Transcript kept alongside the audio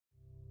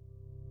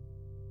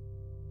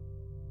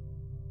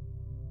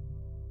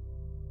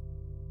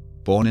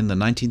Born in the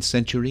 19th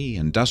century,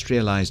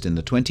 industrialized in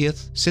the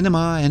 20th,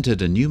 cinema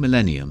entered a new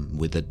millennium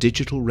with a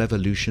digital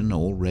revolution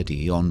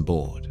already on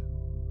board.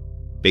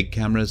 Big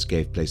cameras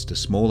gave place to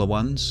smaller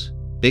ones,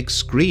 big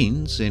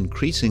screens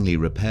increasingly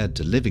repaired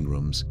to living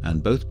rooms,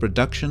 and both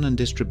production and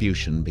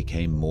distribution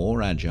became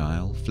more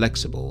agile,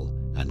 flexible,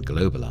 and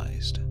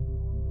globalized.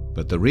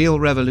 But the real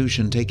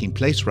revolution taking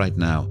place right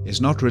now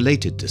is not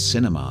related to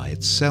cinema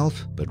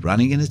itself, but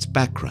running in its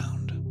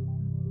background: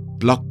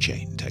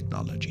 blockchain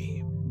technology.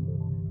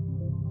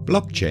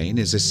 Blockchain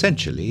is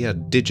essentially a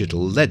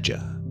digital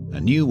ledger,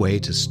 a new way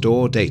to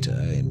store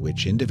data in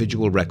which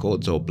individual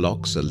records or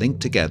blocks are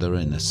linked together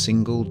in a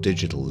single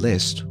digital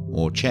list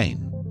or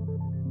chain.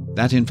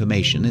 That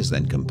information is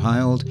then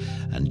compiled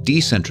and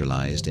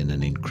decentralized in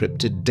an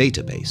encrypted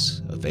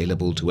database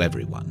available to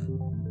everyone.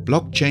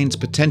 Blockchain's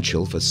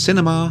potential for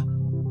cinema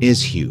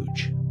is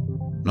huge,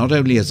 not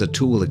only as a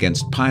tool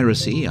against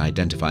piracy,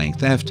 identifying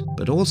theft,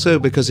 but also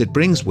because it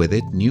brings with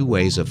it new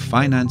ways of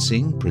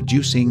financing,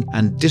 producing,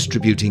 and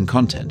distributing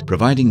content,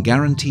 providing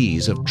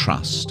guarantees of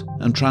trust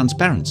and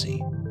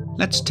transparency.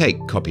 Let's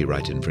take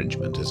copyright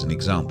infringement as an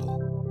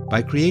example.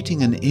 By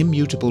creating an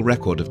immutable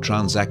record of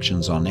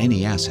transactions on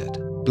any asset,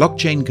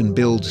 blockchain can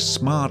build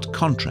smart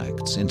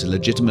contracts into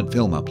legitimate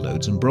film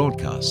uploads and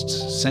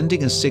broadcasts,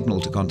 sending a signal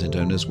to content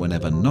owners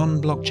whenever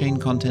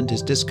non-blockchain content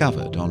is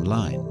discovered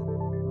online.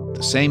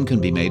 The same can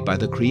be made by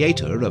the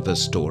creator of a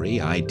story,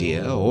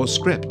 idea, or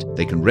script.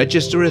 They can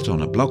register it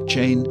on a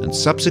blockchain, and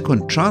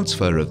subsequent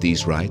transfer of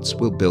these rights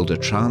will build a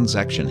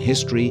transaction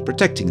history,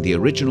 protecting the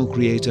original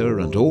creator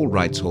and all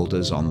rights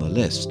holders on the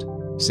list.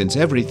 Since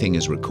everything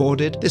is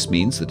recorded, this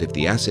means that if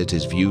the asset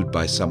is viewed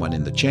by someone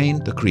in the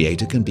chain, the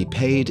creator can be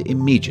paid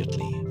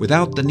immediately,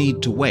 without the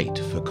need to wait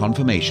for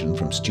confirmation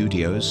from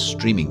studios,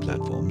 streaming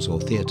platforms, or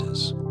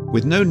theaters.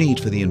 With no need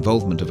for the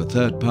involvement of a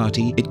third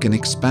party, it can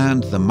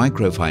expand the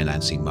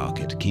microfinancing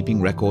market,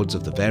 keeping records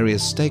of the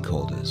various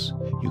stakeholders.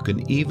 You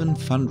can even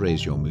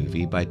fundraise your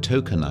movie by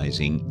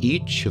tokenizing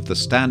each of the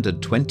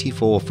standard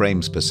 24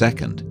 frames per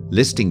second,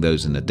 listing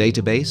those in a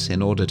database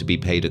in order to be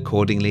paid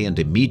accordingly and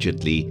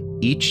immediately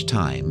each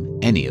time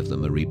any of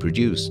them are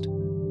reproduced.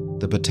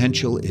 The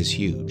potential is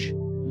huge.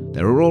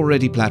 There are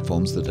already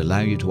platforms that allow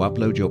you to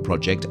upload your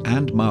project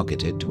and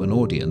market it to an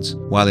audience,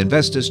 while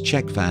investors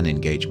check fan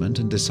engagement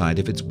and decide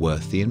if it's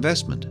worth the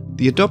investment.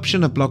 The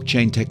adoption of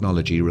blockchain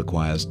technology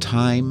requires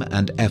time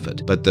and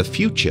effort, but the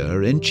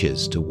future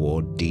inches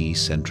toward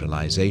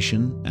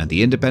decentralization, and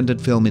the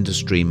independent film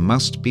industry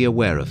must be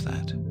aware of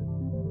that.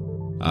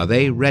 Are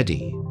they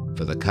ready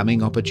for the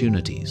coming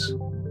opportunities?